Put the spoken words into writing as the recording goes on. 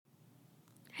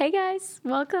Hey guys,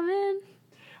 welcome in.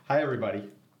 Hi, everybody.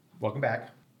 Welcome back.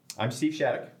 I'm Steve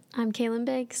Shattuck, I'm Kaylin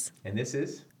Biggs, and this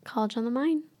is College on the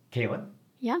Mind. Kaylin.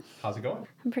 Yeah, How's it going?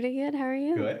 I'm pretty good. How are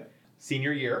you? Good.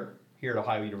 Senior year here at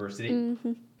Ohio University.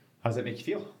 Mm-hmm. How does that make you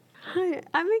feel?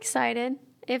 I'm excited.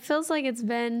 It feels like it's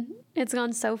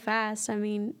gone so fast. I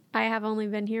mean, I have only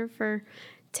been here for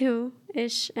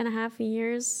 2.5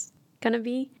 years.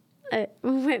 It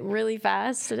went really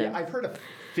fast. Yeah, I've heard of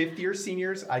fifth-year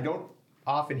seniors. I don't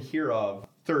often hear of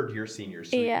third-year seniors.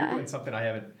 So Yeah. you're doing something I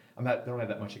don't have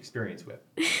that much experience with.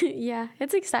 Yeah,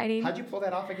 it's exciting. How'd you pull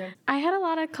that off again? I had a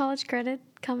lot of college credit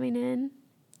coming in.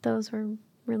 Those were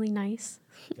really nice.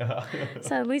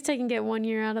 So at least I can get 1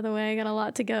 year out of the way. I got a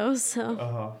lot to go,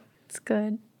 so it's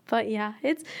good. But yeah,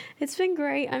 it's been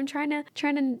great. I'm trying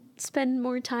to spend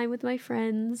more time with my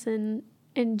friends and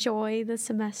enjoy the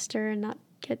semester and not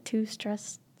get too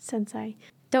stressed since I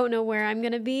don't know where I'm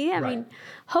going to be. I mean,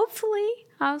 hopefully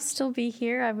I'll still be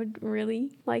here. I would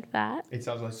really like that. It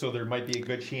sounds like so there might be a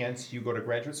good chance you go to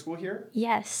graduate school here?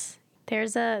 Yes.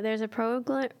 There's a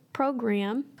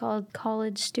program called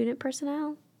College Student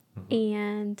Personnel,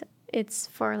 and it's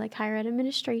for like higher ed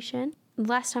administration.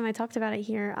 Last time I talked about it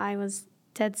here, I was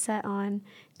dead set on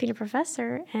being a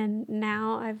professor, and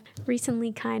now I've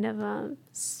recently kind of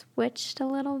switched a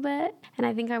little bit, and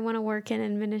I think I want to work in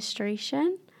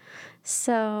administration.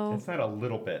 So That's not a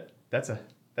little bit. That's a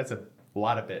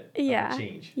lot of it. Of a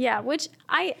change. Yeah, which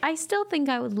I still think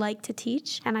I would like to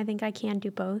teach, and I think I can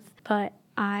do both, but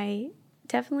I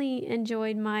definitely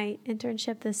enjoyed my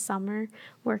internship this summer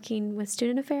working with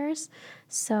student affairs,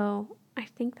 so I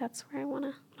think that's where I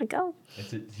want to go.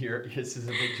 This is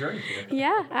a big journey here.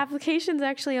 Yeah, applications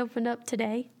actually opened up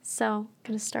today, so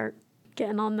going to start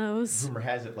getting on those. Rumor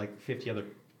has it like 50 other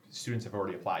students have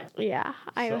already applied. Yeah,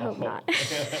 I hope not.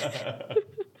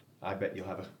 I bet you'll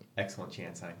have an excellent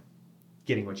chance on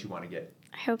getting what you want to get.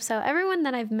 I hope so. Everyone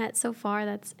that I've met so far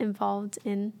that's involved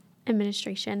in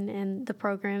administration and the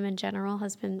program in general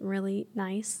has been really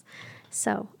nice,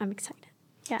 so I'm excited.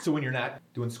 Yeah. So when you're not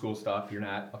doing school stuff, you're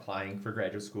not applying for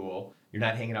graduate school, you're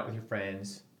not hanging out with your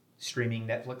friends, streaming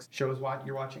Netflix shows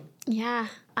you're watching? Yeah,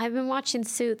 I've been watching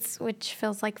Suits, which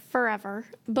feels like forever,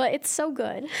 but it's so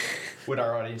good. Would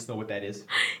our audience know what that is?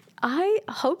 I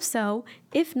hope so.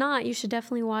 If not, you should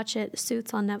definitely watch it.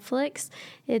 Suits on Netflix.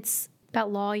 It's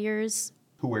about lawyers.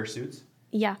 Who wear suits?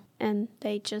 Yeah, and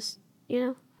they just,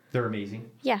 They're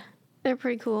amazing. Yeah, they're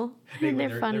pretty cool. And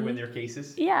they're funny. They win their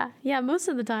cases? Yeah, most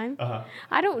of the time. Uh-huh.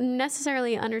 I don't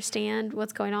necessarily understand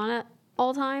what's going on at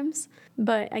all times,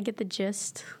 but I get the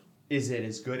gist. Is it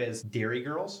as good as Dairy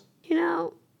Girls?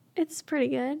 It's pretty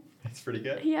good. It's pretty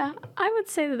good? Yeah, I would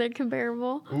say that they're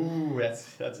comparable. Ooh,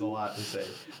 that's a lot to say.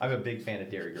 I'm a big fan of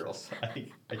Dairy Girls. I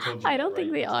think I told you. I don't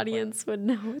think the audience would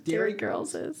know what Dairy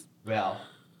Girls is. Well,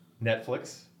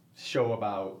 Netflix show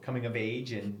about coming of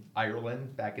age in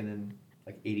Ireland back in the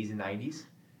like 80s and 90s.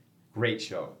 Great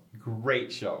show.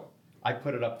 I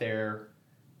put it up there,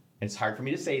 and it's hard for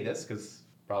me to say this because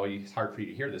probably it's hard for you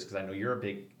to hear this because I know you're a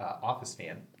big Office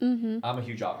fan. Mm-hmm. I'm a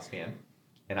huge Office fan,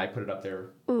 and I put it up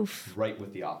there right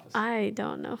with The Office. I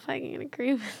don't know if I can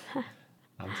agree with that.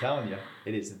 I'm telling you,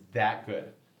 it is that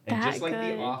good. And just like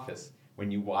The Office, when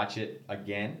you watch it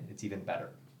again, it's even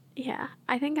better. Yeah,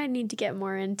 I think I need to get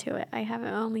more into it. I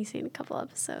haven't only seen a couple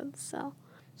episodes, so.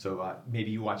 So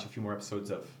maybe you watch a few more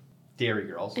episodes of Dairy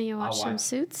Girls. And you watch some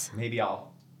Suits? Maybe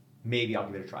I'll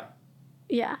give it a try.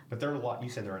 Yeah. But they're a lot. You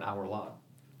said they're an hour long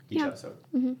each episode.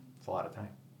 Mm-hmm. It's a lot of time.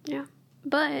 Yeah.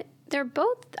 But they're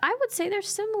both, I would say they're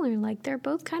similar. Like, they're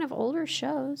both kind of older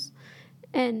shows.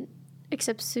 And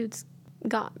except Suits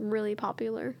got really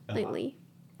popular lately.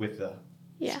 With the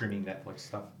streaming Netflix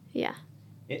stuff. Yeah.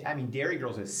 Dairy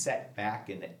Girls is set back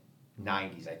in the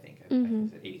 90s, I think. Mm-hmm.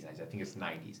 I think it's 80s, 90s. I think it's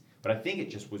 90s. But I think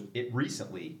it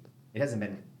recently, it hasn't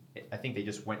been, I think they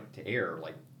just went to air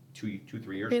like 2-3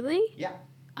 years ago. Really? Yeah.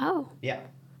 Oh. Yeah.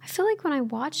 I feel like when I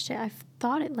watched it, I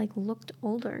thought it like looked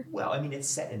older. Well, it's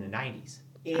set in the 90s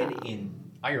and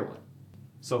in Ireland.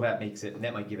 So that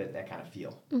might give it that kind of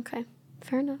feel. Okay.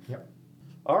 Fair enough. Yep.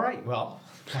 All right. Well,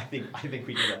 I think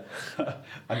we did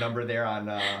a number there on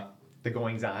the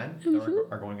goings-on,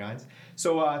 our going-ons.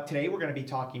 So today we're going to be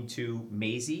talking to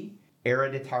Maisie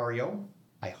Ereditario.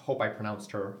 I hope I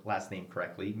pronounced her last name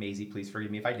correctly. Maisie, please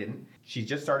forgive me if I didn't. She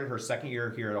just started her second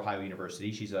year here at Ohio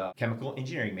University. She's a chemical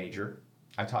engineering major.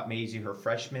 I taught Maisie her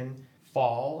freshman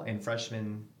fall and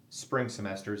freshman spring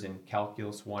semesters in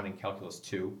Calculus 1 and Calculus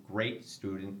 2. Great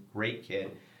student, great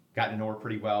kid. Gotten to know her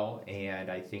pretty well,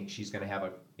 and I think she's going to have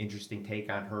an interesting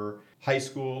take on her high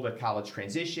school to college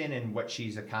transition and what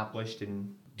she's accomplished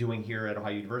in doing here at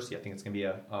Ohio University. I think it's going to be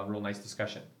a real nice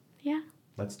discussion. Yeah.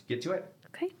 let's get to it.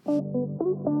 Okay.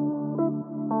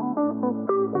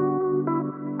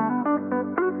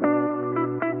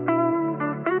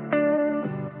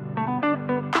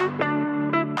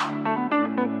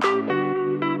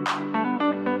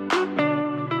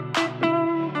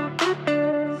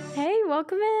 Hey,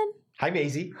 welcome in. Hi,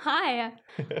 Maisie. Hi.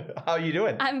 How are you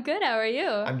doing? I'm good. How are you?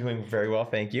 I'm doing very well,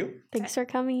 thank you. Thanks for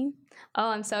coming. Oh,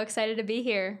 I'm so excited to be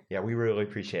here. Yeah, we really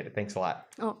appreciate it. Thanks a lot.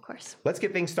 Oh, of course. Let's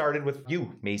get things started with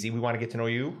you, Maisie. We want to get to know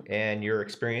you and your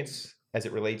experience as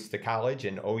it relates to college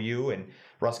and OU and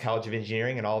Russ College of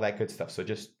Engineering and all that good stuff. So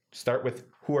just start with,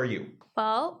 who are you?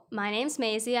 Well, my name's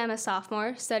Maisie. I'm a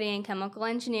sophomore studying chemical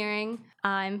engineering.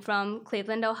 I'm from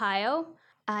Cleveland, Ohio.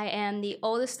 I am the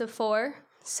oldest of 4.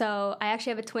 So I actually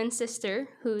have a twin sister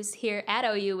who's here at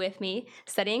OU with me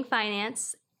studying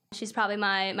finance. She's probably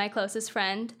my closest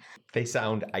friend. They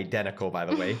sound identical, by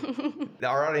the way.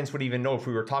 Our audience would even know if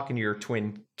we were talking to your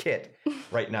twin Kit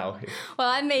right now. Well,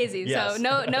 I'm Maisie, Yes. so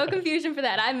no confusion for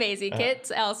that. I'm Maisie.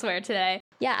 Kit's elsewhere today.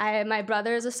 Yeah, my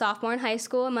brother is a sophomore in high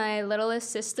school. My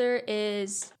littlest sister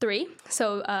is 3,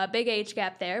 so big age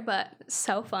gap there, but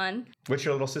so fun. What's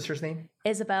your little sister's name?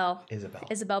 Isabel,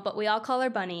 but we all call her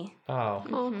Bunny.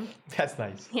 Oh, that's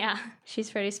nice. Yeah, she's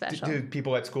pretty special. Do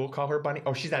people at school call her Bunny?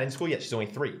 Oh, she's not in school yet. She's only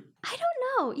 3. I don't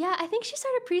know. Yeah, I think she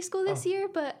started preschool this year,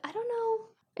 but I don't know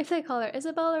if they call her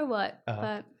Isabel or what.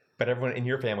 But everyone in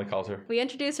your family calls her. We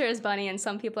introduce her as Bunny, and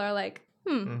some people are like,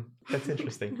 That's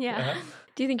interesting. Yeah.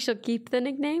 Do you think she'll keep the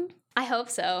nickname? I hope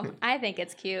so. I think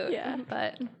it's cute. Yeah.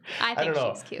 But I I think don't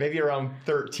know. she's cute. Maybe around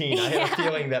 13. I have a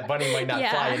feeling that Bunny might not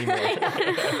fly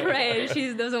anymore. Right.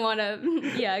 She doesn't want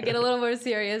to, get a little more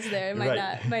serious there. It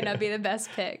might not be the best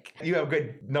pick. You have a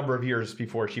good number of years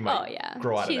before she might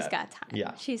grow out of that. She's got time.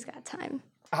 Yeah. She's got time.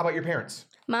 How about your parents?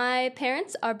 My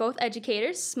parents are both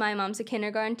educators. My mom's a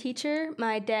kindergarten teacher.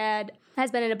 My dad has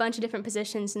been in a bunch of different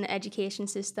positions in the education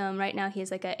system. Right now,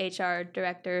 he's like a HR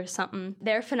director or something.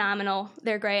 They're phenomenal.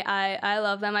 They're great. I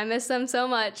love them. I miss them so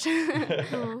much.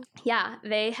 Yeah,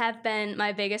 they have been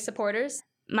my biggest supporters.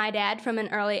 My dad, from an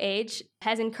early age,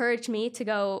 has encouraged me to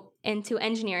go into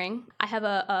engineering. I have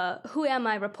a Who Am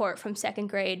I report from 2nd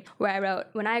grade where I wrote,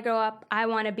 when I grow up, I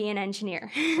want to be an engineer.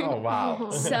 Oh, wow.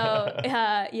 So,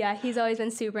 he's always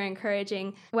been super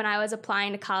encouraging. When I was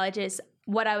applying to colleges,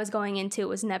 what I was going into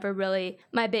was never really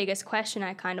my biggest question.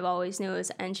 I kind of always knew it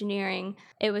was engineering.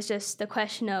 It was just the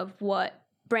question of what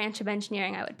branch of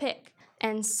engineering I would pick.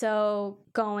 And so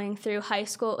going through high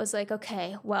school, it was like,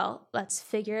 okay, well, let's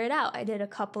figure it out. I did a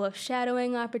couple of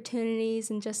shadowing opportunities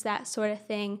and just that sort of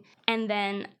thing. And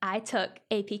then I took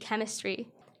AP chemistry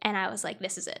and I was like,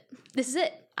 this is it. This is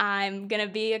it. I'm going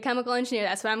to be a chemical engineer.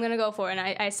 That's what I'm going to go for. And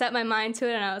I set my mind to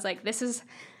it and I was like, this is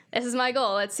my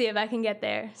goal. Let's see if I can get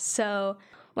there. So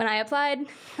when I applied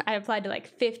to like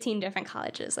 15 different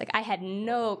colleges. Like I had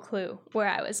no clue where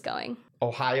I was going.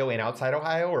 Ohio and outside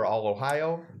Ohio, or all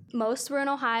Ohio? Most were in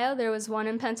Ohio. There was one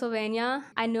in Pennsylvania.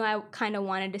 I knew I kind of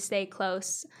wanted to stay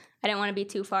close. I didn't want to be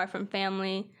too far from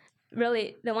family.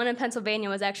 Really, the one in Pennsylvania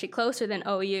was actually closer than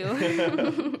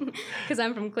OU because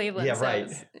I'm from Cleveland. Yeah, so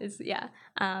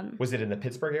right. Was it in the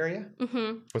Pittsburgh area?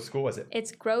 Mm-hmm. What school was it?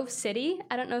 It's Grove City.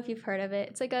 I don't know if you've heard of it.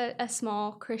 It's like a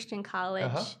small Christian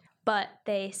college, but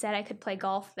they said I could play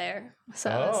golf there. So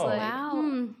I was like,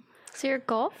 wow. So you're a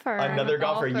golfer. Another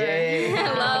golfer. Yay.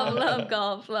 love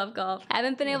golf. I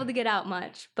haven't been able to get out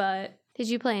much, but... Did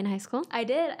you play in high school? I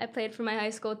did. I played for my high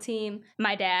school team.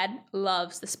 My dad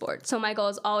loves the sport, so my goal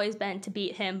has always been to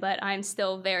beat him, but I'm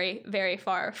still very, very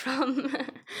far from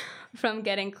from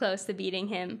getting close to beating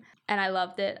him. And I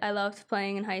loved it. I loved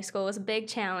playing in high school. It was a big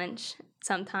challenge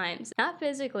sometimes. Not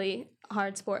physically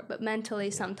hard sport, but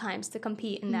mentally sometimes to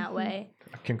compete in that way.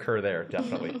 I concur there,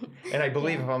 definitely. And I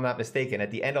believe, if I'm not mistaken,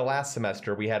 at the end of last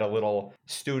semester, we had a little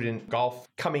student golf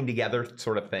coming together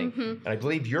sort of thing. And I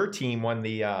believe your team won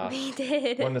the We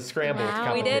did. Won the scramble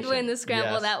competition. We did win the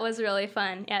scramble. Yes. That was really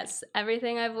fun. Yes,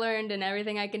 everything I've learned and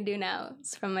everything I can do now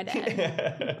is from my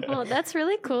dad. Well, that's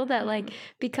really cool that, like,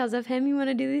 because of him, you want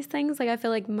to do these things. Like, I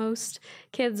feel like most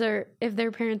kids are, if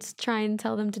their parents try and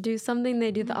tell them to do something,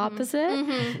 they do the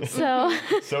opposite. So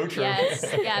true. Yes.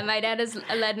 Yeah, my dad has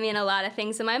led me in a lot of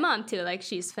things, and my mom too. Like,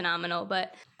 she's phenomenal.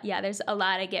 But yeah, there's a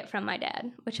lot I get from my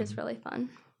dad, which is really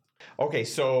fun. Okay,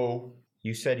 so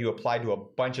you said you applied to a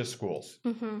bunch of schools.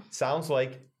 Sounds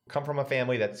like come from a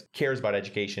family that cares about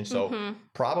education. So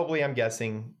probably, I'm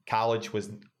guessing, college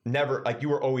was never, like, you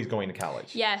were always going to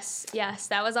college. Yes.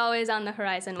 That was always on the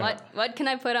horizon. What can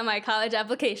I put on my college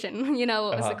application? You know,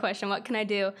 what was the question? What can I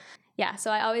do? Yeah,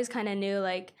 so I always kind of knew,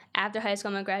 like, after high school,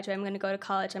 I'm going to graduate, I'm going to go to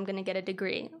college, I'm going to get a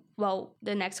degree. Well,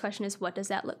 the next question is, what does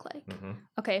that look like?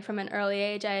 Okay, from an early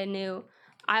age, I knew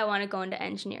I want to go into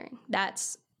engineering.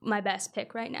 That's my best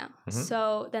pick right now.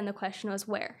 So then the question was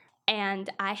where? And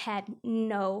I had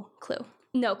no clue.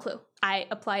 No clue. I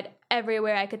applied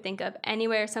everywhere I could think of.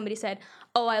 Anywhere somebody said,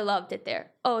 oh, I loved it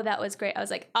there. Oh, that was great. I was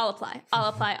like, I'll apply.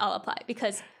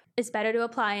 Because it's better to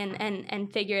apply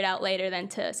and figure it out later than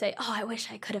to say, oh, I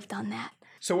wish I could have done that.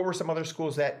 So what were some other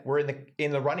schools that were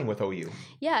in the running with OU?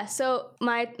 Yeah, so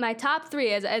my top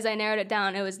three, as I narrowed it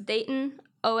down, it was Dayton,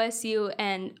 OSU,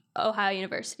 and Ohio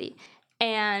University.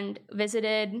 And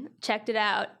visited, checked it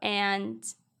out, and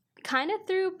kind of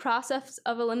through process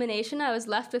of elimination, I was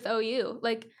left with OU.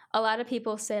 Like, a lot of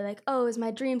people say, like, oh, it was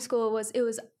my dream school.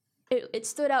 It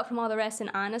stood out from all the rest. And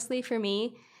honestly, for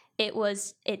me,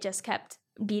 it just kept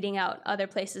beating out other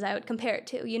places I would compare it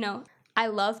to. You know, I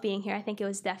love being here. I think it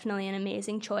was definitely an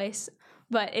amazing choice.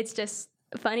 But it's just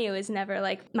funny. It was never,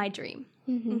 like, my dream.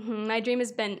 My dream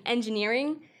has been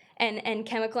engineering and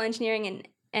chemical engineering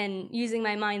and using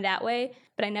my mind that way.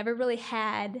 But I never really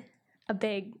had a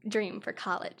big dream for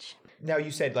college. Now,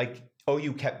 you said, like,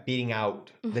 OU kept beating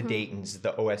out the Daytons,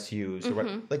 the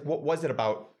OSUs. Like, what was it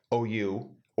about OU,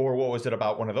 or what was it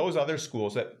about one of those other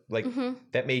schools that, like,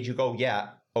 that made you go, yeah,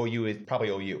 OU is probably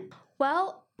OU?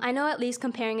 Well, I know at least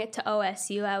comparing it to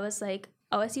OSU, I was like,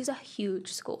 OSU's a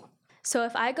huge school. So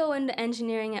if I go into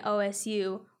engineering at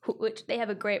OSU, which they have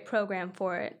a great program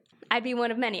for it, I'd be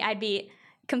one of many. I'd be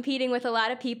competing with a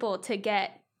lot of people to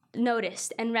get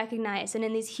noticed and recognized and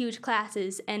in these huge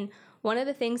classes. And one of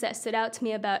the things that stood out to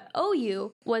me about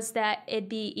OU was that it'd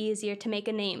be easier to make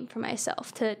a name for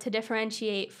myself, to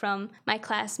differentiate from my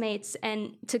classmates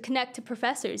and to connect to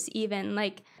professors even,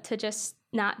 like to just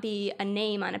not be a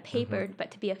name on a paper,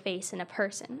 but to be a face and a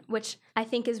person, which I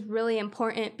think is really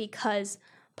important because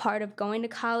part of going to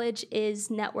college is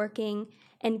networking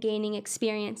and gaining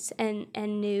experience and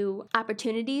new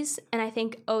opportunities. And I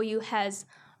think OU has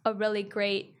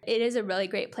it is a really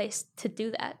great place to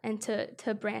do that and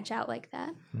to branch out like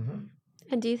that.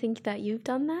 And do you think that you've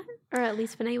done that? Or at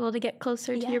least been able to get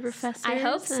closer to your professors? I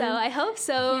hope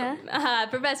so. Yeah.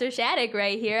 Professor Shattuck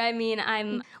right here. I mean,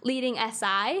 I'm leading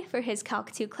SI for his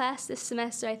Calc 2 class this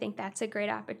semester. I think that's a great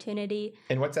opportunity.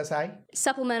 And what's SI?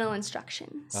 Supplemental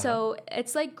instruction. So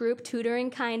it's like group tutoring,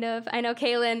 kind of. I know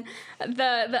Kaylin,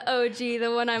 the OG,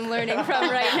 the one I'm learning from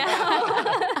right now.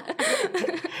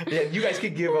 Yeah, you guys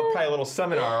could give probably a little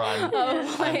seminar on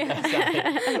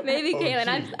SI. Maybe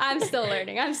Kaylin. I'm still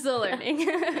learning.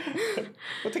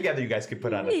 Well, together you guys could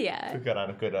put on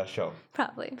a good show.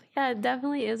 Probably. Yeah, it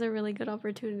definitely is a really good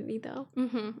opportunity, though.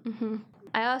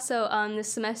 I also,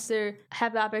 this semester,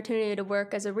 have the opportunity to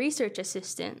work as a research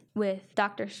assistant with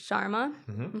Dr. Sharma.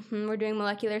 We're doing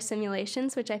molecular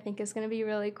simulations, which I think is going to be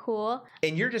really cool.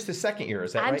 And you're just a second year,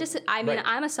 is that right?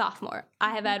 I'm a sophomore.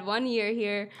 I have had 1 year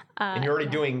here. And you're already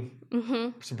doing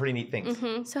some pretty neat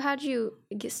things. So how'd you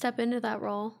step into that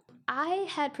role? I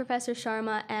had Professor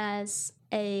Sharma as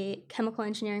a chemical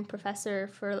engineering professor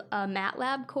for a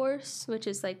MATLAB course, which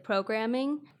is like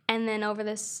programming. And then over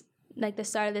this, like the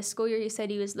start of this school year, he said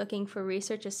he was looking for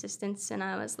research assistants, and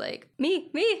I was like,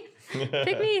 me,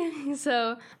 pick me.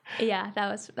 So yeah, that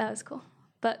was cool.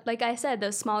 But like I said,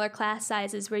 those smaller class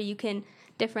sizes where you can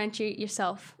differentiate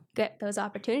yourself, get those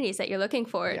opportunities that you're looking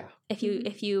for. Yeah.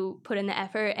 If you put in the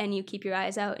effort and you keep your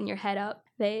eyes out and your head up,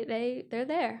 they're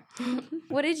there.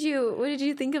 What did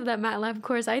you think of that MATLAB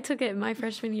course? I took it my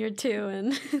freshman year too,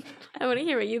 and I want to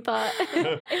hear what you thought.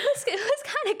 It was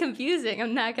kind of confusing,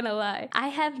 I'm not gonna lie. I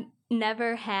have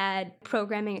never had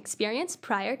programming experience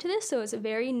prior to this, so it was a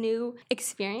very new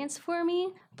experience for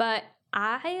me, but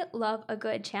I love a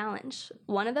good challenge.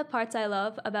 One of the parts I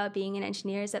love about being an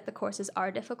engineer is that the courses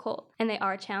are difficult and they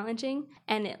are challenging,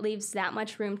 and it leaves that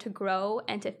much room to grow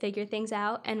and to figure things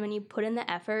out. And when you put in the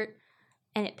effort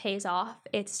and it pays off,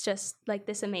 it's just like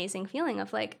this amazing feeling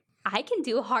of like, I can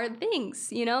do hard things,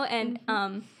 you know? And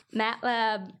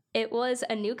MATLAB, it was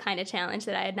a new kind of challenge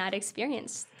that I had not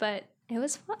experienced, but it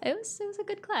was fun. It was a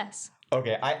good class.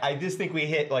 Okay, I just think we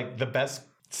hit like the best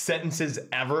sentences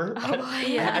ever. Oh,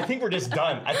 yeah. I think we're just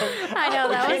done. I know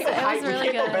that was really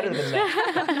good. We can't go better than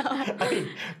that.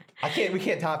 I mean, we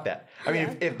can't top that. I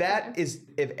mean,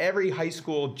 if every high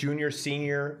school junior,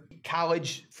 senior,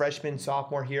 college freshman,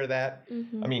 sophomore hear that,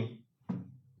 I mean,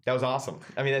 that was awesome.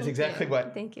 I mean, that's exactly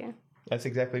what. Thank you. That's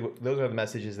exactly what. Those are the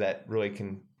messages that really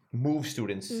can move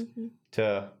students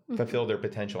to fulfill their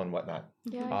potential and whatnot.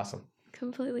 Yeah, awesome. I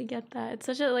completely get that. It's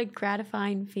such a like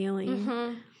gratifying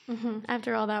feeling.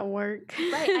 After all that work.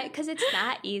 Right, because it's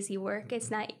not easy work.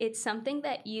 It's something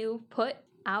that you put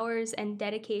hours and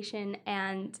dedication,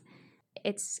 and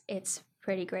it's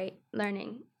pretty great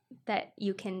learning that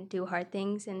you can do hard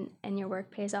things and your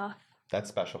work pays off. That's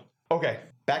special. Okay,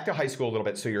 back to high school a little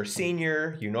bit. So you're a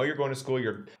senior, you know you're going to school,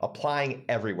 you're applying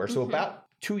everywhere. So about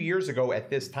 2 years ago at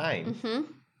this time,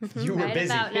 you were busy.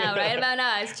 Right about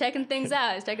now. I was checking things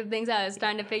out. I was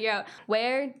trying to figure out,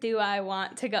 where do I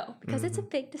want to go? Because it's a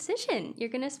big decision. You're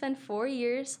going to spend 4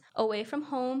 years away from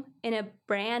home in a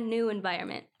brand new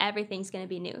environment. Everything's going to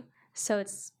be new. So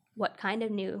it's, what kind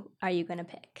of new are you going to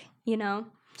pick, you know?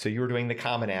 So you were doing the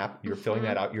Common App. You were filling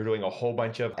that out. You're doing a whole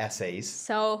bunch of essays.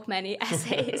 So many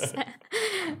essays.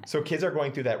 So kids are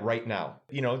going through that right now.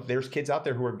 You know, there's kids out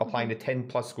there who are applying to 10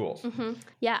 plus schools.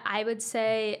 Yeah, I would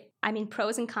say, I mean,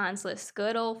 pros and cons list,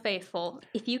 good old faithful.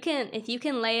 If you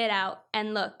can lay it out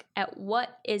and look at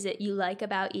what is it you like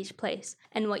about each place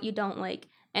and what you don't like,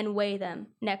 and weigh them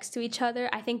next to each other.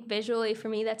 I think visually, for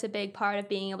me, that's a big part of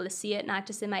being able to see it, not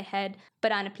just in my head,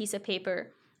 but on a piece of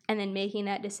paper, and then making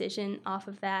that decision off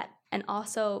of that. And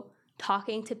also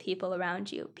talking to people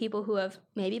around you, people who have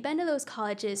maybe been to those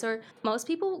colleges, or most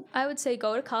people, I would say,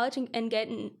 go to college and get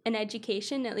an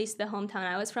education, at least the hometown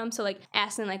I was from. So like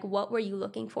asking, like, what were you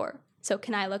looking for? So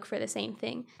can I look for the same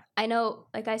thing? I know,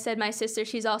 like I said, my sister,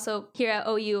 she's also here at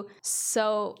OU.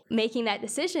 So making that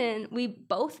decision, we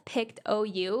both picked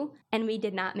OU, and we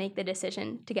did not make the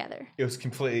decision together. It was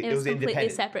completely completely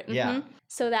separate. Yeah.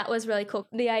 So that was really cool.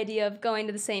 The idea of going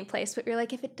to the same place, but you're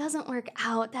like, if it doesn't work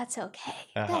out, that's okay.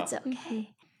 That's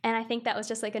okay. And I think that was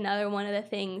just like another one of the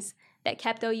things that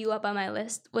kept OU up on my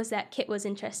list, was that Kit was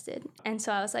interested. And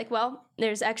so I was like, well,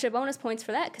 there's extra bonus points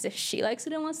for that, because if she likes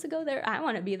it and wants to go there, I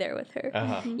want to be there with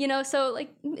her. You know, so like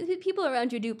people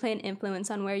around you do play an influence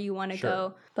on where you want to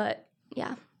go. But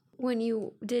yeah. When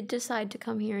you did decide to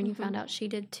come here and you found out she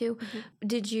did too,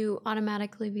 did you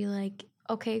automatically be like,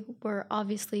 okay, we're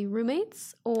obviously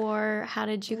roommates? Or how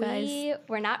did you guys? We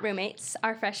were not roommates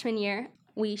our freshman year.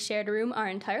 We shared a room our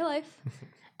entire life.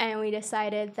 And we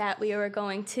decided that we were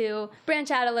going to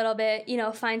branch out a little bit, you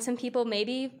know, find some people.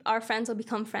 Maybe our friends will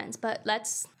become friends, but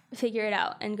let's figure it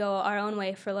out and go our own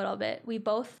way for a little bit. We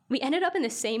ended up in the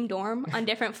same dorm on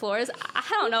different floors. I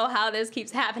don't know how this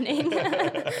keeps happening.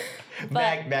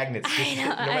 Magnets.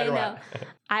 I know.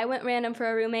 I went random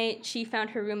for a roommate. She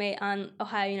found her roommate on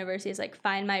Ohio University's like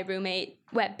Find My Roommate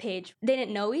webpage. They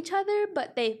didn't know each other,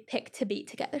 but they picked to be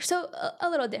together. So a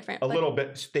little different. Little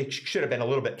bit. They should have been a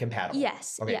little bit compatible.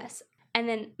 Yes. Okay. Yes. And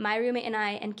then my roommate and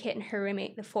I and Kit and her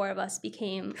roommate, the four of us,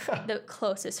 became the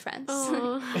closest friends.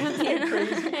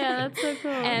 Yeah, that's so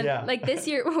cool. And like this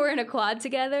year, we're in a quad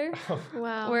together.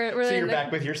 Wow. We're so you're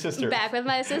back with your sister. Back with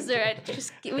my sister.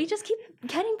 We just keep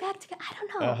getting back together. I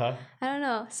don't know. I don't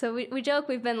know. So we joke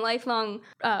we've been lifelong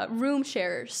room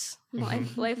sharers,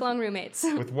 lifelong roommates.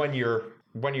 With 1 year.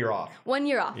 1 year off. 1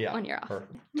 year off. Yeah. 1 year off.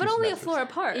 But only a floor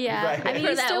apart. Yeah. Right. I mean, for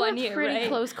you that still 1 have year, pretty right?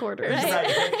 close quarters.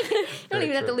 Right. You don't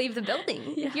even have to true. leave the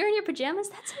building. Yeah. If you're in your pajamas,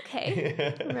 that's okay.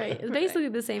 Right. It's basically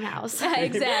the same house.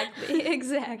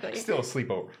 Exactly. Still a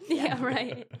sleepover. Yeah,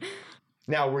 right.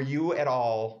 Now, were you at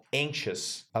all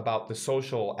anxious about the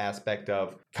social aspect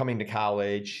of coming to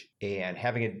college and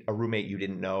having a roommate you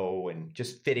didn't know and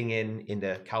just fitting in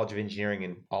the College of Engineering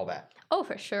and all that? Oh,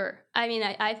 for sure. I mean,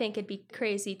 I think it'd be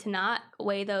crazy to not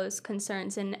weigh those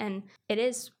concerns. And it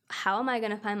is, how am I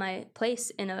going to find my place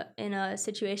in a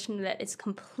situation that is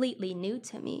completely new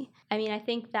to me? I mean, I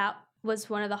think that was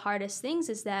one of the hardest things,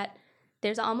 is that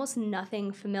there's almost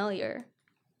nothing familiar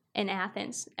in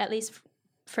Athens, at least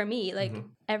for me. Like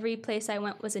every place I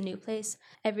went was a new place.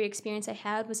 Every experience I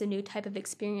had was a new type of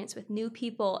experience with new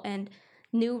people and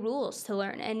new rules to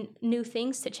learn and new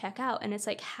things to check out. And it's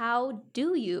like, how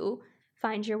do you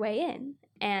find your way in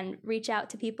and reach out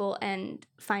to people and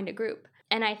find a group?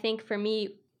 And I think for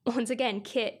me, once again,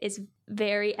 Kit is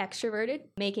very extroverted.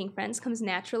 Making friends comes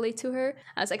naturally to her.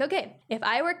 I was like, okay, if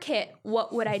I were Kit,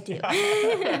 what would I do?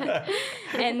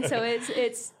 And so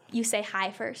it's you say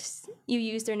hi first. You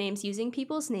use their names. Using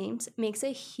people's names makes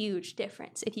a huge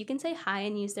difference. If you can say hi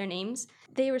and use their names,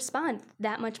 they respond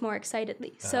that much more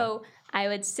excitedly. So I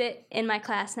would sit in my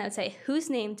class and I would say, whose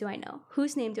name do I know?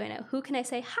 Whose name do I know? Who can I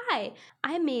say, hi,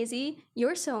 I'm Maisie,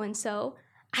 you're so-and-so.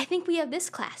 I think we have this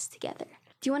class together.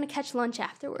 Do you want to catch lunch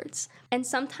afterwards? And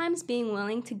sometimes being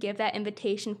willing to give that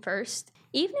invitation first,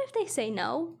 even if they say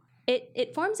no,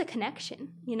 it forms a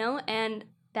connection, you know? And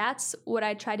that's what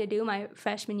I tried to do my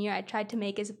freshman year. I tried to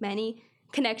make as many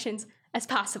connections as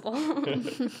possible.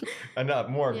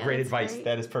 Great advice. Great.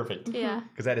 That is perfect. Yeah.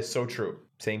 Because that is so true.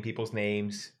 Saying people's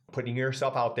names, putting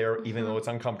yourself out there, even though it's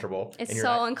uncomfortable. It's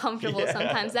so uncomfortable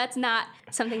sometimes. That's not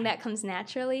something that comes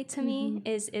naturally to me,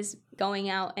 is going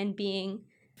out and being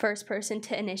first person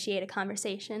to initiate a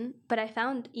conversation. But I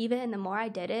found even the more I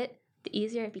did it, the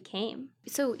easier it became.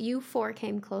 So you four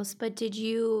came close, but did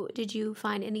you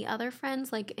find any other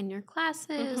friends like in your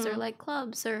classes or like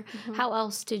clubs, or how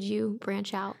else did you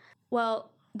branch out?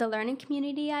 Well, the learning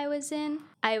community I was in,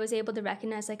 I was able to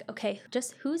recognize like, okay,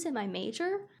 just who's in my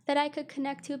major that I could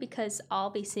connect to, because I'll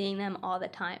be seeing them all the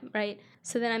time, right?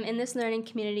 So then I'm in this learning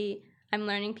community, I'm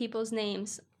learning people's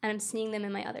names, and I'm seeing them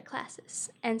in my other classes.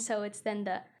 And so it's then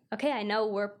okay, I know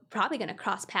we're probably going to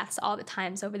cross paths all the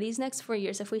times over these next 4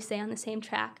 years if we stay on the same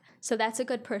track. So that's a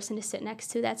good person to sit next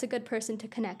to. That's a good person to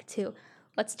connect to.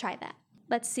 Let's try that.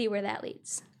 Let's see where that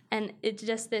leads. And it's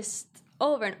just this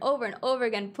over and over and over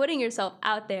again, putting yourself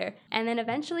out there. And then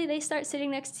eventually they start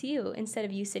sitting next to you instead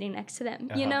of you sitting next to them,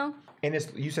 you know? And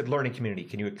you said learning community.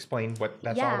 Can you explain what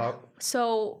that's all about?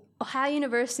 So Ohio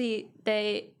University,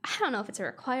 I don't know if it's a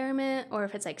requirement or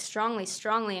if it's like strongly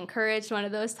encouraged, one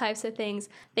of those types of things.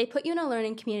 They put you in a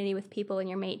learning community with people in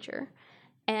your major.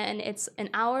 And it's an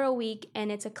hour a week,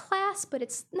 and it's a class, but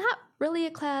it's not really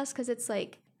a class because it's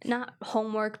like not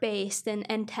homework based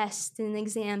and tests and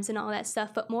exams and all that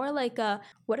stuff, but more like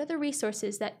what are the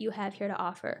resources that you have here to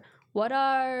offer? What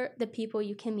are the people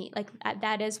you can meet? Like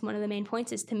that is one of the main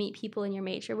points, is to meet people in your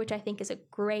major, which I think is a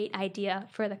great idea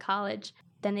for the college.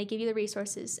 Then they give you the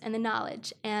resources and the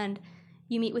knowledge, and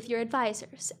you meet with your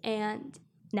advisors and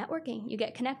networking. You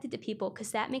get connected to people, because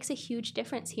that makes a huge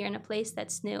difference here in a place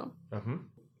that's new.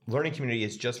 Learning community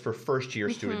is just for first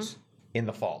year students in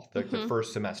the fall, the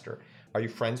first semester. Are you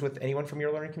friends with anyone from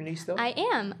your learning community still? I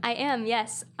am,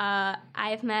 yes.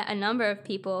 I've met a number of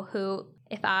people who,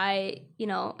 if I,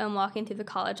 am walking through the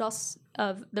college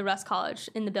of the Russ College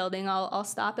in the building, I'll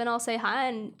stop and I'll say hi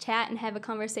and chat and have a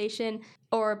conversation.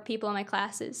 Or people in my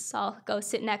classes, I'll go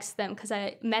sit next to them because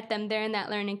I met them there in that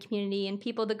learning community, and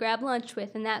people to grab lunch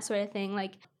with and that sort of thing.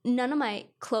 Like, none of my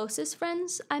closest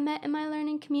friends I met in my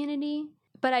learning community,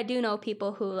 but I do know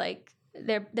people who, like,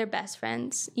 they're best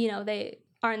friends. They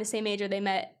are in the same major, they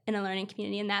met in a learning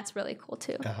community, and that's really cool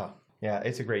too. Yeah,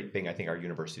 it's a great thing I think our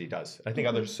university does. I think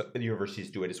other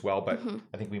universities do it as well, but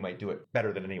I think we might do it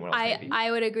better than anyone else. I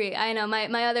would agree. I know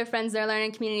my other friends, their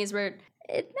learning communities were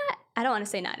I don't want to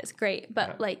say not as great,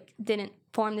 but like didn't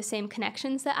form the same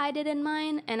connections that I did in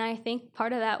mine. And I think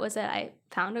part of that was that I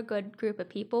found a good group of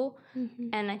people.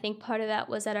 And I think part of that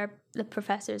was that the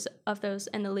professors of those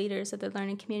and the leaders of the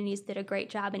learning communities did a great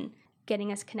job in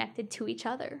getting us connected to each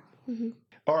other.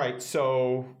 All right.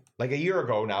 So like a year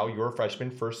ago now, you were a freshman,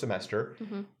 first semester.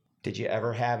 Did you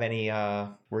ever have any,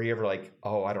 were you ever like,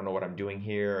 oh, I don't know what I'm doing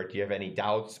here? Or do you have any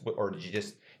doubts? Or did you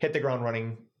just hit the ground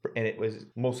running and it was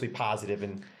mostly positive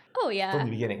and from the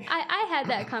beginning? I had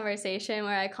that conversation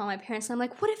where I call my parents and I'm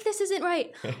like, what if this isn't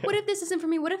right? What if this isn't for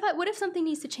me? What if something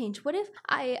needs to change? What if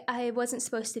I wasn't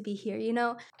supposed to be here,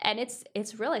 And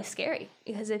it's really scary,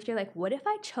 because if you're like, what if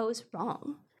I chose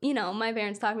wrong? My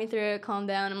parents talked me through it, calmed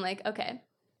down. I'm like, okay,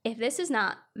 if this is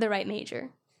not the right major,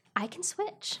 I can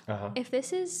switch. If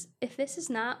this is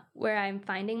not where I'm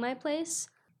finding my place,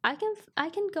 I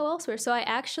can go elsewhere. So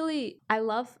I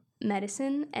love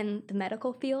medicine and the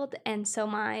medical field, and so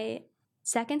my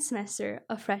second semester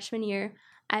of freshman year,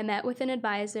 I met with an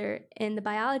advisor in the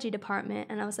biology department,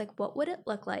 and I was like, what would it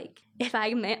look like if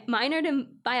I minored in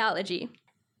biology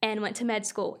and went to med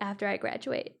school after I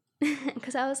graduate?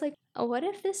 Because I was like, oh, what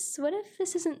if this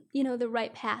isn't the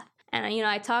right path? And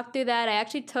I talked through that. I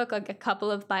actually took like a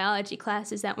couple of biology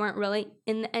classes that weren't really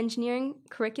in the engineering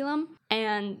curriculum,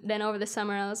 and then over the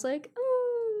summer I was like,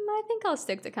 I think I'll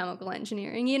stick to chemical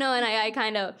engineering, and I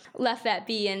kind of left that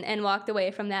be and walked away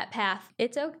from that path.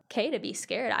 It's okay to be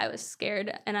scared. I was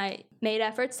scared, and I made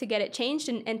efforts to get it changed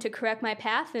and to correct my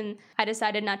path, and I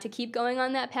decided not to keep going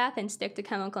on that path and stick to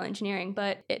chemical engineering,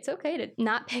 but it's okay to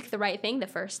not pick the right thing the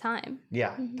first time.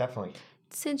 Yeah, definitely.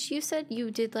 Since you said you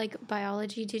did like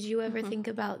biology, did you ever think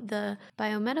about the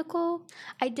biomedical?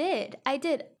 I did.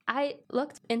 I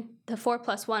looked in the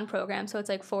 4+1 program, so it's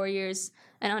like 4 years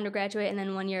an undergraduate and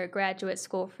then 1 year graduate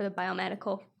school for the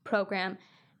biomedical program.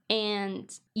 And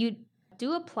you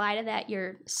do apply to that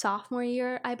your sophomore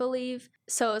year, I believe.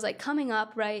 So it was like coming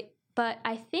up, right? But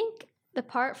I think the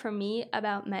part for me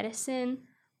about medicine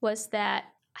was that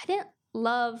I didn't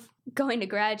love going to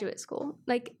graduate school.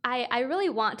 Like, I really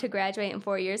want to graduate in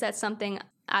 4 years. That's something,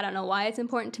 I don't know why it's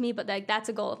important to me, but like that's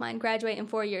a goal of mine, graduate in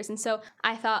 4 years. And so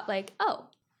I thought like, oh,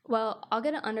 well, I'll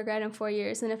get an undergrad in 4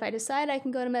 years, and if I decide I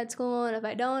can go to med school, and if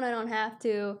I don't have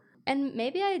to. And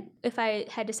maybe if I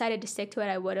had decided to stick to it,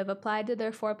 I would have applied to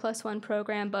their 4+1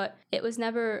 program, but it was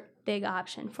never a big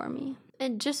option for me.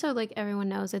 And just so like everyone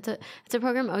knows, it's a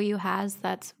program OU has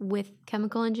that's with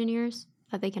chemical engineers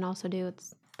that they can also do.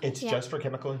 It's just for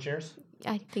chemical engineers?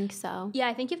 I think so. Yeah,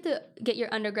 I think you have to get your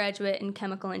undergraduate in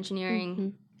chemical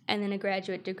engineering and then a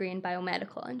graduate degree in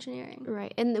biomedical engineering.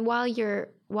 Right. And while you're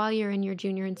in your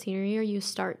junior and senior year, you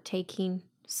start taking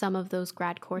some of those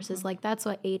grad courses. Like that's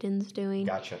what Aiden's doing.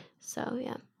 Gotcha. So,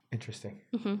 yeah. Interesting.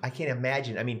 I can't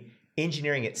imagine. I mean,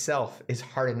 engineering itself is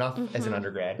hard enough as an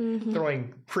undergrad.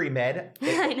 Throwing pre-med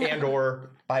and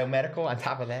or biomedical on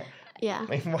top of that. Yeah.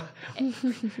 Like, do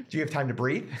you have time to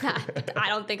breathe? I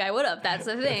don't think I would have. That's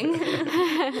the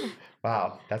thing.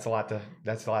 Wow, that's a lot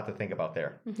to think about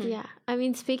there. Yeah. I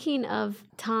mean, speaking of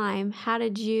time, how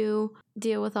did you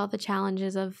deal with all the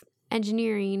challenges of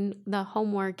engineering, the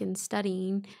homework and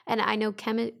studying? And I know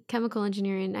chemical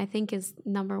engineering, I think, is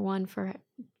number one for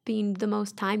being the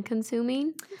most time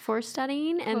consuming for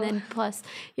studying, and then plus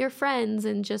your friends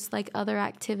and just like other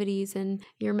activities and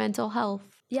your mental health.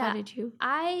 Yeah. How did you?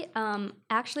 I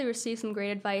actually received some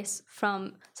great advice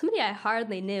from somebody I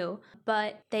hardly knew,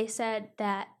 but they said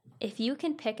that if you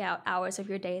can pick out hours of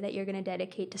your day that you're going to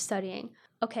dedicate to studying,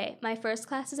 okay, my first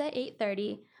class is at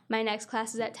 8:30, my next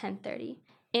class is at 10:30.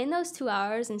 In those 2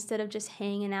 hours, instead of just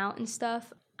hanging out and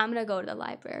stuff, I'm going to go to the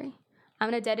library. I'm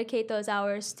going to dedicate those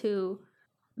hours to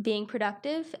being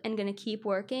productive and going to keep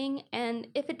working. And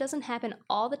if it doesn't happen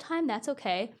all the time, that's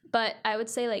okay. But I would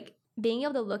say like being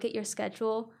able to look at your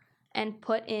schedule and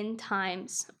put in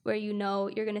times where you know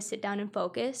you're going to sit down and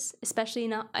focus, especially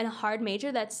in a hard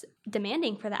major that's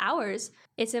demanding for the hours.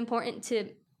 It's important to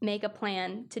make a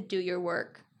plan to do your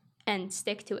work and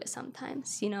stick to it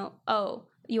sometimes. You know, oh,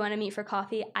 you want to meet for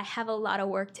coffee? I have a lot of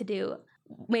work to do.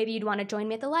 Maybe you'd want to join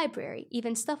me at the library,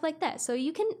 even stuff like that. So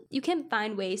you can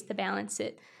find ways to balance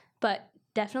it, but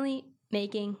definitely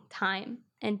making time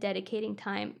and dedicating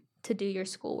time to do your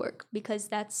schoolwork, because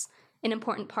that's an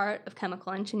important part of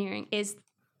chemical engineering is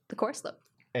the course load.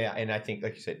 Yeah, and I think,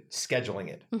 like you said, scheduling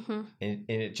it. And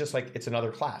it just like it's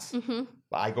another class.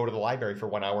 I go to the library for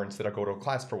 1 hour instead of go to a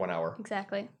class for 1 hour.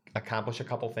 Exactly. Accomplish a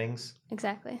couple things.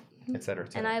 Exactly. Et cetera,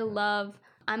 et cetera. And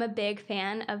I'm a big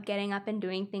fan of getting up and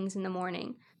doing things in the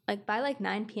morning. Like by like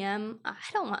 9 p.m., I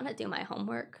don't want to do my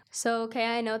homework. So, okay,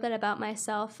 I know that about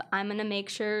myself. I'm going to make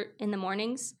sure in the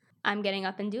mornings I'm getting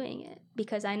up and doing it,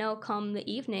 because I know come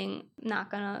the evening, I'm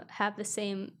not going to have the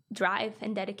same drive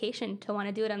and dedication to want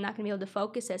to do it. I'm not going to be able to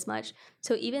focus as much.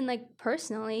 So even like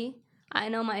personally, I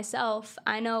know myself,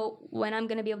 I know when I'm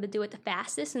going to be able to do it the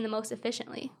fastest and the most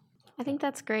efficiently. I think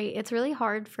that's great. It's really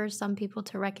hard for some people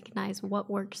to recognize what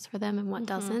works for them and what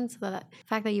doesn't. So the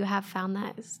fact that you have found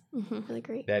that is really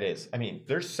great. That is. I mean,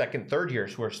 there's second, third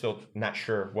years who are still not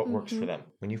sure what works for them.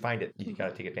 When you find it, you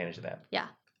got to take advantage of that. Yeah.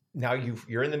 Now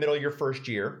you're in the middle of your first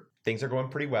year. Things are going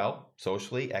pretty well,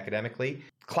 socially, academically.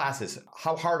 Classes,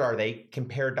 how hard are they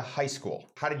compared to high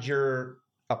school? How did your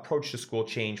approach to school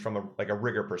change from a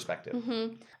rigor perspective?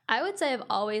 I would say I've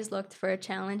always looked for a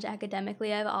challenge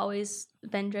academically. I've always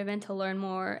been driven to learn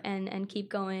more and keep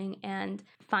going and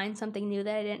find something new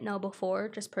that I didn't know before.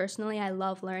 Just personally, I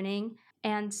love learning.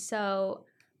 And so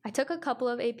I took a couple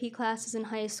of AP classes in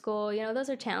high school. You know, those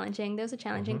are challenging,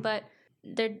 but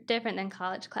they're different than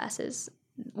college classes,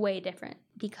 way different,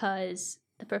 because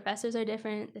the professors are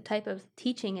different, the type of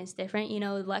teaching is different, you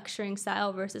know, lecturing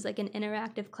style versus like an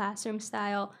interactive classroom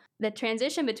style. The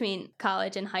transition between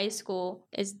college and high school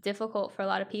is difficult for a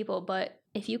lot of people, but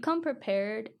if you come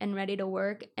prepared and ready to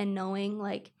work and knowing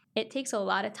like it takes a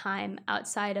lot of time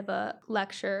outside of a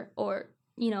lecture or,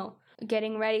 you know,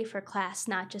 getting ready for class,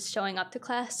 not just showing up to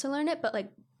class to learn it, but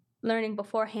like learning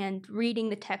beforehand, reading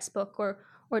the textbook or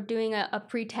doing a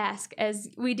pre-task as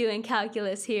we do in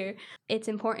calculus here, it's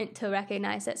important to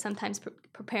recognize that sometimes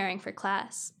preparing for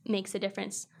class makes a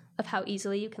difference of how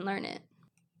easily you can learn it.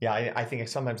 Yeah, I think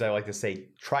sometimes I like to say,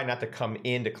 try not to come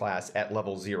into class at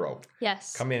level 0.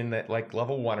 Yes. Come in at like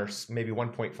level 1 or maybe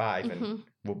 1.5 and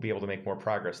we'll be able to make more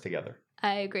progress together.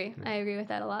 I agree. I agree with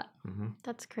that a lot.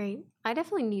 That's great. I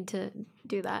definitely need to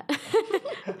do that.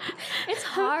 It's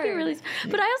hard.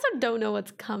 But I also don't know what's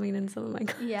coming in some of my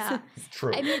classes. Yeah.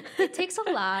 True. I mean, it takes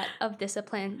a lot of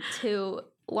discipline to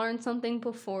learn something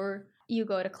before you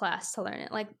go to class to learn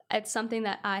it. Like, it's something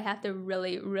that I have to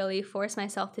really, really force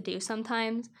myself to do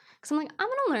sometimes. Because I'm like, I'm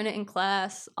going to learn it in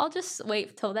class. I'll just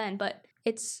wait till then. But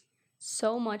it's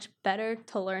so much better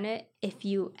to learn it if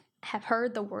you have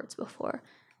heard the words before.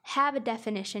 Have a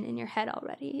definition in your head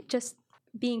already, just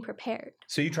being prepared.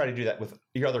 So you try to do that with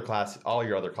your other class, all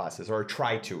your other classes, or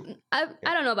try to? I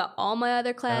don't know about all my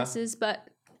other classes, but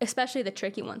especially the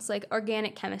tricky ones, like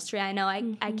organic chemistry. I know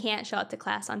I can't show up to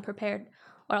class unprepared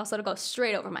or else it'll go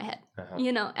straight over my head,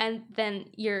 and then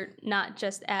you're not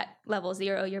just at level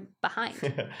 0, you're behind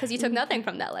because you took nothing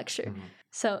from that lecture. Mm-hmm.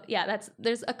 So yeah,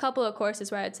 there's a couple of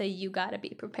courses where I'd say you got to be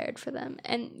prepared for them.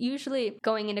 And usually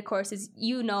going into courses,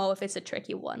 if it's a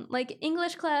tricky one. Like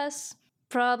English class,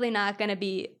 probably not going to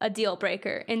be a deal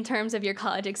breaker in terms of your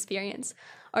college experience.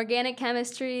 Organic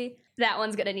chemistry, that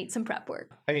one's going to need some prep work.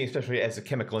 I mean, especially as a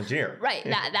chemical engineer. Right.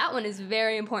 That one is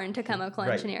very important to chemical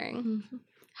engineering. Mm-hmm.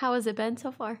 How has it been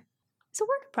so far? It's a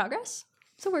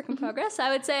work in progress.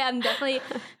 I would say I'm definitely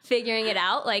figuring it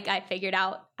out. Like I figured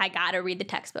out I got to read the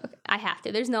textbook. I have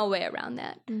to. There's no way around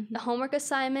that. Mm-hmm. The homework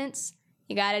assignments,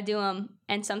 you got to do them.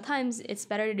 And sometimes it's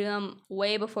better to do them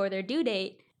way before their due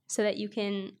date so that you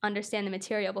can understand the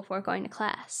material before going to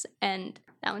class. And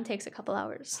that one takes a couple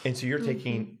hours. And so you're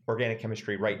taking organic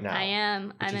chemistry right now. I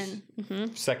am. I'm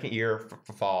in second year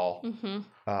for fall.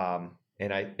 Mm-hmm.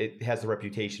 And it has the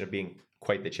reputation of being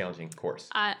quite the challenging course.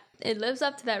 It lives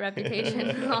up to that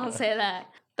reputation, I'll say that.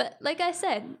 But like I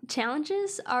said,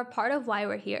 challenges are part of why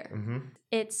we're here. Mm-hmm.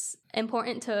 It's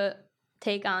important to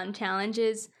take on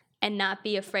challenges and not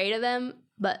be afraid of them,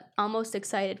 but almost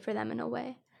excited for them in a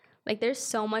way. Like there's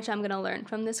so much I'm going to learn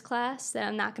from this class that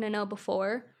I'm not going to know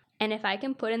before. And if I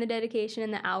can put in the dedication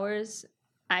and the hours,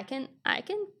 I can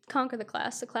conquer the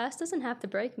class. The class doesn't have to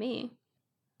break me.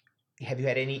 Have you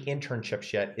had any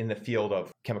internships yet in the field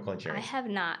of chemical engineering? I have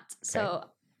not. Okay. So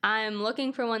I'm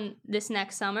looking for one this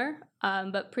next summer.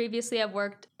 But previously I've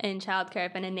worked in childcare.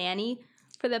 I've been a nanny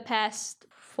for the past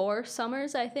 4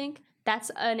 summers, I think. That's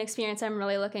an experience I'm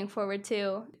really looking forward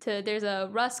to. There's a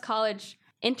Russ College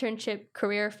internship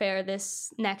career fair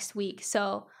this next week. So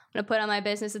I'm going to put on my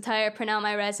business attire, print out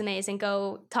my resumes, and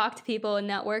go talk to people and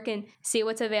network and see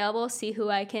what's available, see who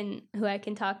I can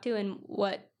talk to and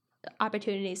what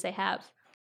opportunities they have.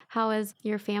 How has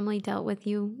your family dealt with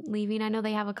you leaving? I know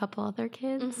they have a couple other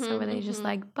kids, so were they just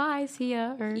like, bye, see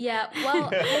ya? Or... Yeah,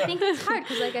 well, I think it's hard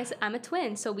because, like I said, I'm a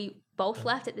twin, so we both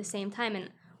left at the same time, and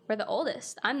we're the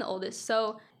oldest. I'm the oldest,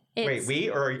 so it's... Wait, we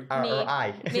or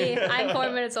I? Me. I'm 4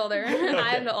 minutes older.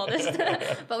 I'm the oldest.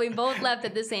 But we both left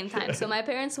at the same time. So my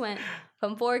parents went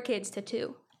from 4 kids to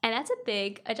 2. And that's a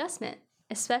big adjustment,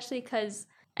 especially because,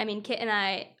 Kit and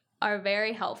I are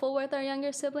very helpful with our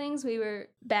younger siblings.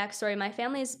 Backstory, my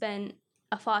family's been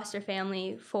a foster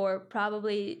family for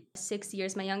probably 6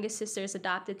 years. My youngest sister is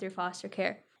adopted through foster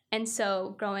care. And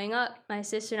so growing up, my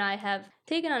sister and I have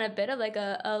taken on a bit of like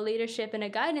a leadership and a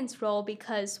guidance role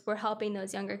because we're helping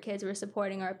those younger kids. We're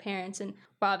supporting our parents, and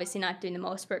we're obviously not doing the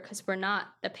most work because we're not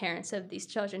the parents of these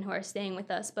children who are staying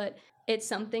with us. But it's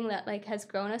something that like has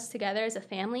grown us together as a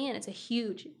family, and it's a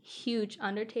huge, huge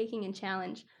undertaking and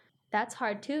challenge. That's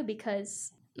hard too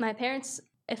because my parents,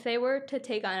 if they were to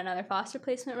take on another foster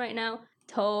placement right now,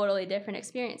 totally different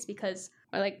experience because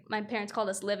my parents called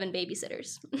us live-in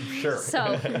babysitters. Sure.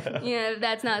 So,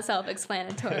 that's not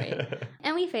self-explanatory.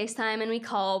 And we FaceTime and we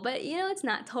call, but, it's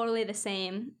not totally the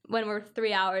same when we're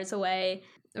 3 hours away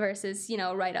versus,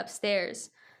 right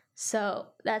upstairs. So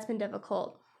that's been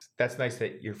difficult. That's nice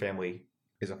that your family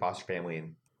is a foster family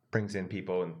and brings in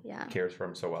people and cares for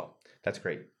them so well. That's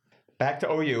great. Back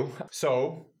to OU.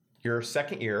 So your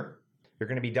second year. You're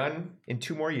going to be done in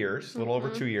 2 more years, a little over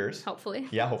 2 years. Hopefully.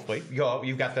 Yeah, hopefully.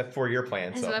 You've got the 4-year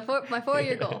plan. So my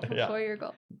 4-year goal. Yeah. 4-year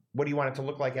goal. What do you want it to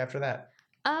look like after that?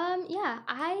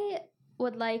 I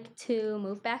would like to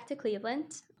move back to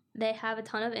Cleveland. They have a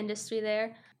ton of industry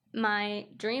there. My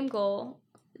dream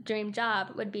job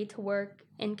would be to work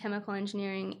in chemical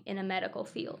engineering in a medical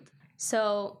field.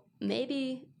 So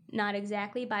maybe not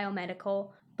exactly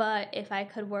biomedical, but if I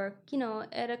could work,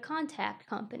 at a contact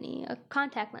company,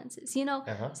 contact lenses,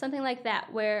 something like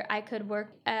that, where I could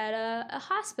work at a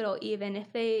hospital even if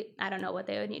I don't know what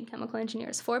they would need chemical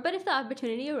engineers for, but if the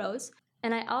opportunity arose.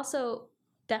 And I also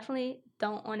definitely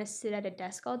don't want to sit at a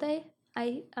desk all day.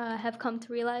 I have come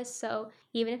to realize, so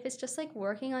even if it's just like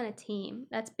working on a team,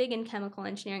 that's big in chemical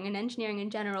engineering and engineering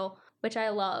in general, which I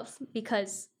love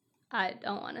because I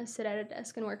don't want to sit at a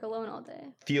desk and work alone all day.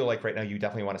 Feel like right now you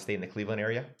definitely want to stay in the Cleveland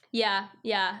area? Yeah,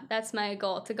 that's my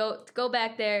goal, to go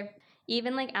back there.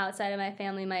 Even like outside of my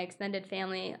family, my extended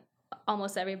family,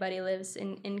 almost everybody lives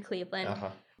in Cleveland.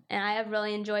 Uh-huh. And I have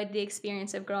really enjoyed the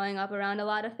experience of growing up around a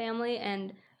lot of family,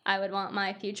 and I would want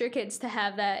my future kids to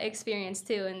have that experience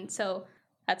too. And so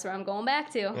that's where I'm going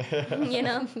back to,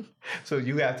 So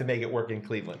you have to make it work in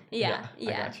Cleveland. Yeah. I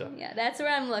gotcha. Yeah, that's where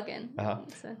I'm looking. Uh-huh.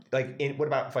 So. What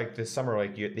about like this summer,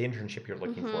 like the internship you're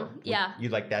looking for?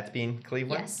 You'd like that to be in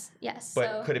Cleveland? Yes.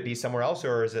 But could it be somewhere else,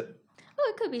 or is it?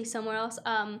 Oh, it could be somewhere else.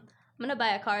 I'm going to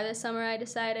buy a car this summer, I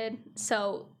decided.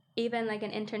 So even like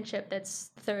an internship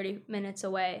that's 30 minutes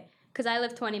away because I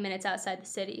live 20 minutes outside the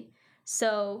city.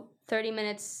 So 30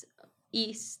 minutes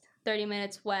east, 30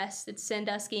 minutes west. It's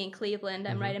Sandusky and Cleveland.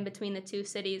 I'm right in between the two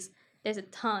cities. There's a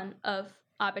ton of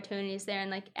opportunities there, and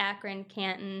like Akron,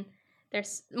 Canton.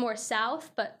 There's more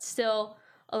south, but still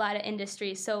a lot of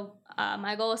industry. So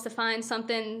my goal is to find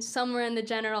something somewhere in the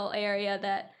general area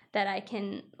that I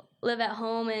can live at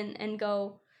home and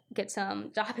go get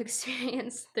some job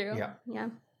experience through. Yeah.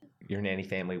 Your nanny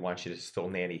family wants you to still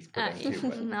nanny for them too.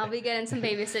 But. I'll be getting some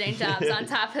babysitting jobs on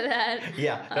top of that.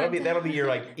 Yeah, that'll be your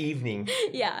like evening.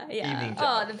 Yeah. Evening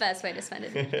job. The best way to spend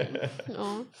it.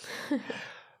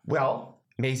 Well,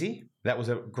 Maisie, that was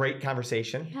a great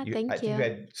conversation. Yeah, I think you you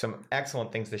had some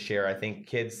excellent things to share. I think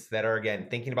kids that are, again,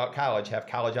 thinking about college, have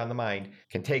college on the mind,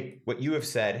 can take what you have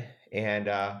said and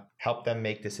help them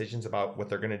make decisions about what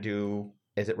they're going to do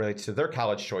as it relates to their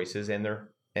college choices, and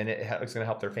it's going to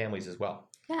help their families as well.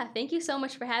 Yeah, thank you so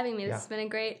much for having me. This has been a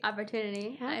great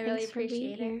opportunity. Yeah, I really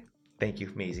appreciate it. Thank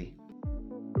you, Maisie.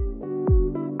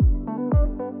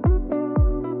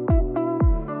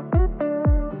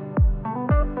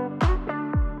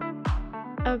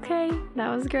 Okay, that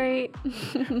was great.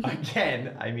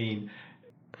 Again, I mean,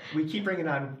 we keep bringing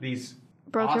on these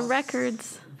broken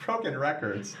records. Broken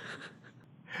records.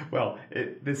 Well,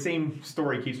 the same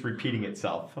story keeps repeating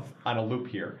itself on a loop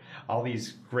here. All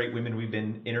these great women we've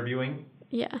been interviewing.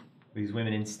 Yeah. These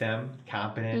women in STEM,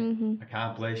 competent,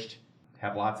 accomplished,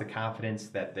 have lots of confidence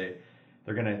that they're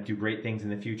going to do great things in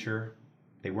the future.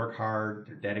 They work hard.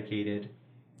 They're dedicated.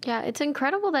 Yeah, it's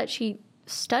incredible that she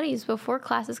studies before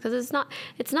classes, because it's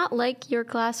not like your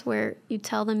class where you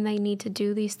tell them they need to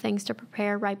do these things to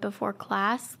prepare right before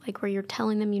class, like where you're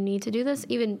telling them you need to do this.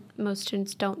 Even most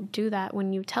students don't do that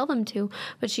when you tell them to,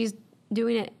 but she's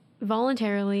doing it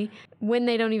voluntarily when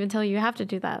they don't even tell you have to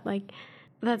do that. Like,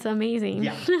 that's amazing.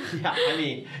 Yeah. I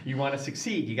mean, you want to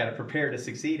succeed, you got to prepare to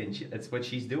succeed, and that's what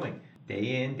she's doing.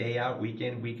 Day in, day out, week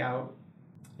in, week out.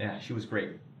 Yeah, she was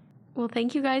great. Well,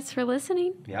 thank you guys for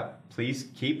listening. Yep. Please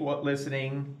keep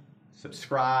listening.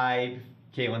 Subscribe.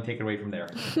 Caitlin, take it away from there.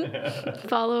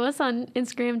 Follow us on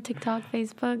Instagram, TikTok,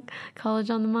 Facebook, College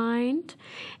on the Mind.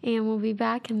 And we'll be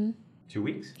back in 2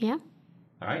 weeks. Yeah.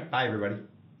 All right. Bye, everybody.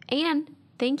 And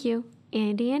thank you,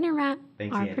 Andy Intermat,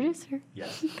 Thanks, our Andy. producer.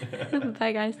 Yes.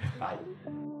 Bye, guys. Bye.